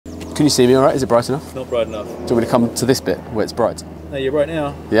Can you see me all right? Is it bright enough? Not bright enough. Do you want me to come to this bit where it's bright? No, you're right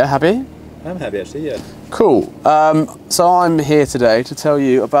now. Yeah, happy? I'm happy actually, yeah. Cool. So I'm here today to tell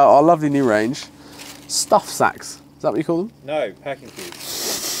you about our lovely new range, stuff sacks. Is that what you call them? No, packing cubes.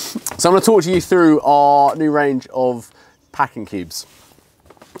 So I'm going to talk to you through our new range of packing cubes.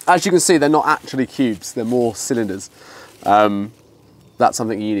 As you can see, they're not actually cubes, they're more cylinders. That's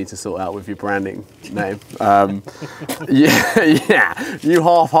something you need to sort out with your branding name. Yeah, you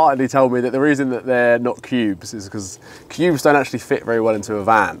half-heartedly told me that the reason that they're not cubes is because cubes don't actually fit very well into a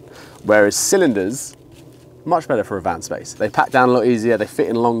van, whereas cylinders, much better for a van space. They pack down a lot easier, they fit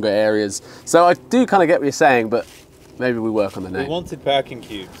in longer areas. So I do kind of get what you're saying, but maybe we work on the name. We wanted packing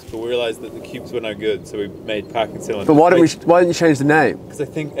cubes, but we realised that the cubes were no good, so we made packing cylinders. But why didn't you change the name? Because I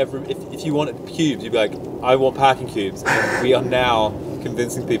think if you wanted cubes, you'd be like, I want packing cubes. And we are now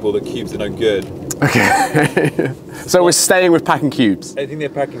convincing people that cubes are no good. Okay. So we're staying with packing cubes. I think they're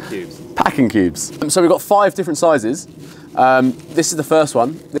packing cubes. Packing cubes. So we've got 5 different sizes. This is the first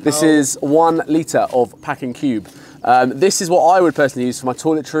one. This is 1 litre of packing cube. This is what I would personally use for my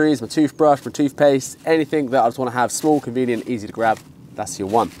toiletries, my toothbrush, my toothpaste, anything that I just want to have small, convenient, easy to grab. That's your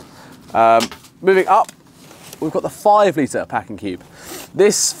one. Moving up, we've got the 5 litre packing cube.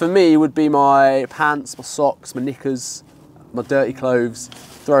 This for me would be my pants, my socks, my knickers, my dirty clothes.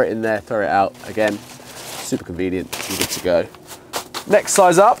 Throw it in there, throw it out. Again, super convenient and good to go. Next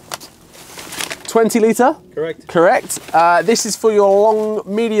size up, 20 litre. Correct. Correct. This is for your long,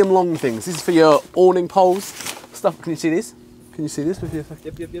 medium long things. This is for your awning poles. Stuff, can you see this? Can you see this with your...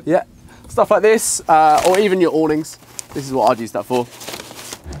 Yep. Yeah. Stuff like this, or even your awnings. This is what I'd use that for.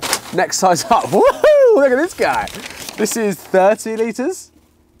 Next size up. Woohoo! Look at this guy. This is 30 litres.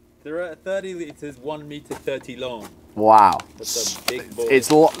 They're at 30 litres, 1 metre 30 long. Wow. That's a big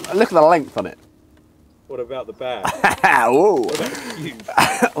ball. Look at the length on it. What about the bag? Whoa. What about the cube?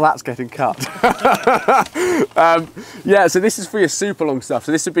 Well, that's getting cut. Yeah, so this is for your super long stuff.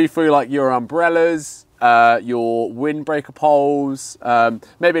 So this would be for like your umbrellas, your windbreaker poles,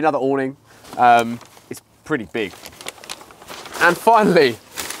 maybe another awning. It's pretty big. And finally,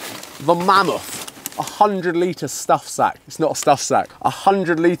 the mammoth, 100 litre stuff sack. It's not a stuff sack,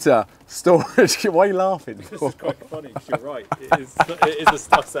 100 litre storage. Why are you laughing? This is quite funny, because you're right. It is a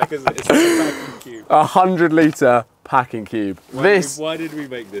stuff sack, isn't it? It's like a packing cube. 100 litre packing cube. Why did we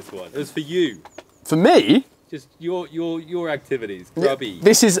make this one? It was for you. For me? Just your activities, grubby.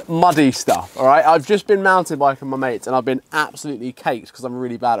 This is muddy stuff, all right? I've just been mountain biking with my mates and I've been absolutely caked because I'm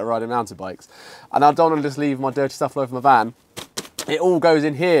really bad at riding mountain bikes. And I don't want to just leave my dirty stuff all over my van. It all goes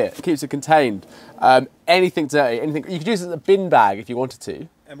in here, it keeps it contained. Anything dirty, anything, you could use it as a bin bag if you wanted to.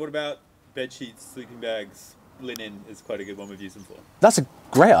 And what about bed sheets, sleeping bags? Linen is quite a good one we've used them for. That's a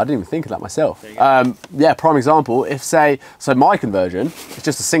great, I didn't even think of that myself. Yeah, prime example, so my conversion is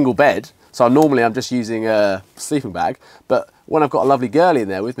just a single bed. So normally I'm just using a sleeping bag, but when I've got a lovely girlie in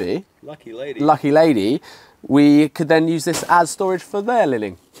there with me, lucky lady, we could then use this as storage for their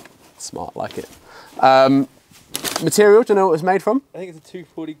linen. Smart, like it. Material, do you know what it's made from? I think it's a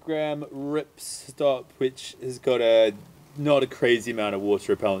 240-gram ripstop, which has got not a crazy amount of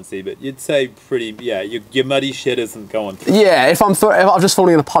water repellency, but you'd say pretty, yeah, your muddy shit isn't going through. Yeah, if I'm just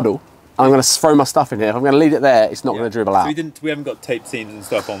falling in a puddle, I'm going to throw my stuff in here. If I'm going to leave it there, it's not going to dribble out. So we haven't got tape seams and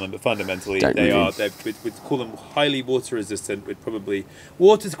stuff on them, but fundamentally we'd call them highly water resistant.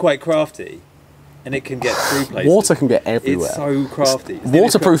 Water's quite crafty, and it can get through places. Water can get everywhere. It's so crafty.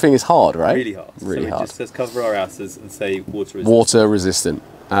 Waterproofing is hard, right? Really hard. Really hard. We just says cover our asses and say water resistant. Water resistant.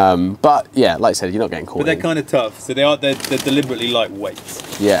 But yeah, like I said, you're not getting caught. But they're kind of tough, so they're deliberately lightweight.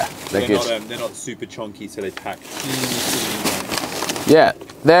 Yeah, they're good. They're not super chunky, so they pack. Yeah,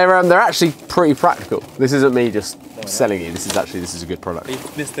 they're actually pretty practical. This isn't me just selling you. This is a good product.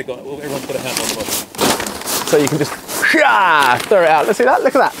 Everyone's got a hand on the bottom. So you can just throw it out. Let's see that.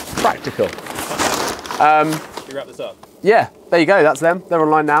 Look at that. Practical. Should we wrap this up? Yeah, there you go. That's them. They're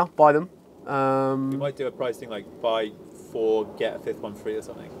online now. Buy them. We might do a pricing like buy 4, get a 5th one free or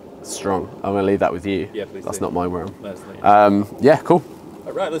something. Strong. I'm going to leave that with you. Yeah, please. That's not my realm. No, yeah, cool.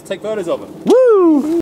 All right, let's take photos of them. Woo!